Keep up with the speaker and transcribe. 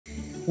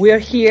We are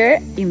here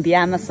in the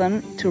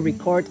Amazon to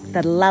record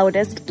the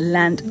loudest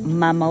land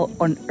mammal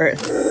on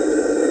Earth.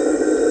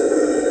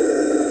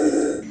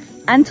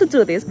 And to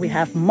do this, we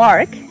have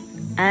Mark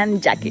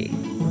and Jackie.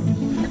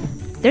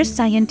 They're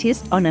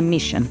scientists on a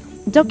mission,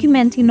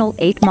 documenting all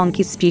 8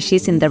 monkey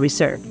species in the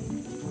reserve.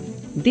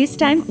 This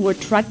time, we're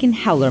tracking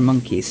howler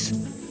monkeys.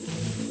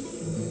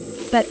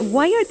 But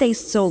why are they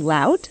so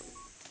loud?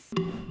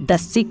 The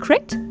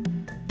secret?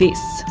 This.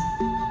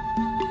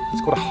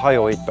 It's called a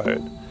hyoid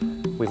bone.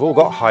 We've all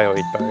got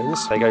hyoid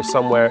bones. They go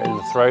somewhere in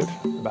the throat,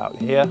 about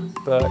here,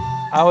 but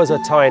ours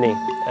are tiny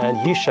and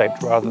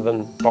U-shaped rather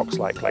than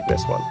box-like like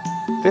this one.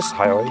 This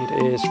hyoid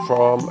is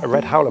from a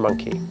red howler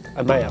monkey,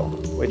 a male,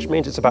 which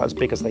means it's about as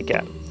big as they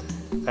get.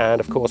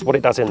 And of course, what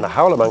it does in the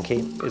howler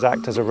monkey is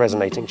act as a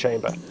resonating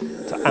chamber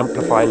to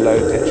amplify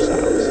low-pitched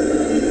sounds.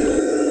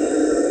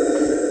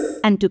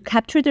 And to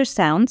capture their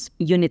sounds,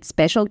 you need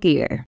special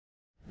gear.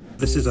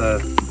 This is a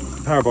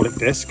parabolic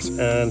disc,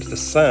 and the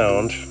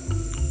sound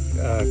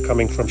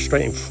coming from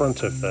straight in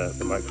front of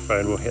the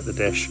microphone will hit the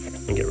dish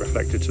and get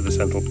reflected to the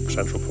central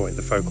point,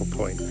 the focal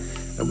point.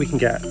 And we can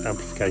get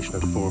amplification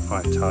of 4 or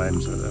 5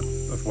 times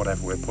of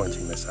whatever we're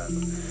pointing this at.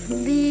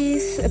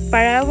 This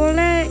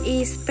parabola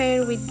is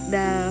paired with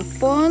the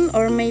phone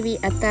or maybe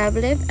a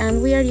tablet,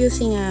 and we are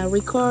using a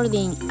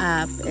recording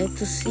app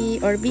to see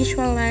or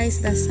visualize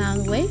the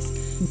sound waves.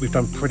 We've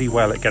done pretty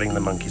well at getting the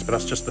monkeys, but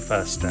that's just the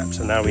first step.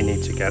 So now we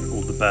need to get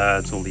all the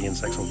birds, all the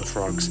insects, all the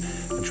frogs,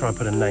 and try and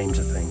put a name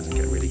to things and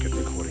get really good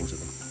recordings of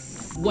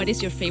them. What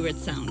is your favorite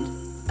sound?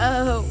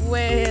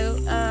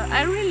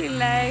 I really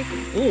like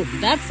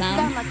that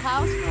sound. the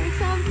macaws, for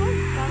example.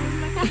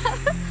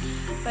 Macaws.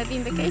 But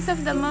in the case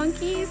of the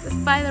monkeys,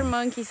 spider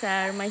monkeys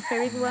are my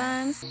favorite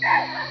ones.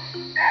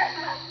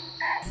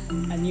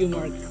 And you,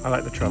 Mark? I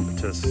like the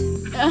trumpeters.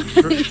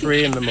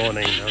 3 in the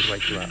morning, I would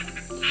wake you up.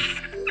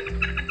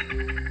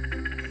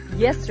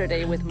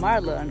 Yesterday with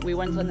Marlon, we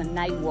went on a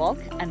night walk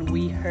and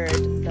we heard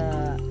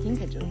the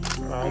kinkajou.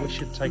 Oh, we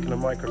should take on a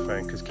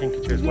microphone because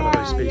kinkajou is one of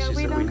those species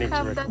that we need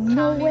to record.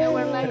 No way. In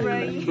our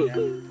library.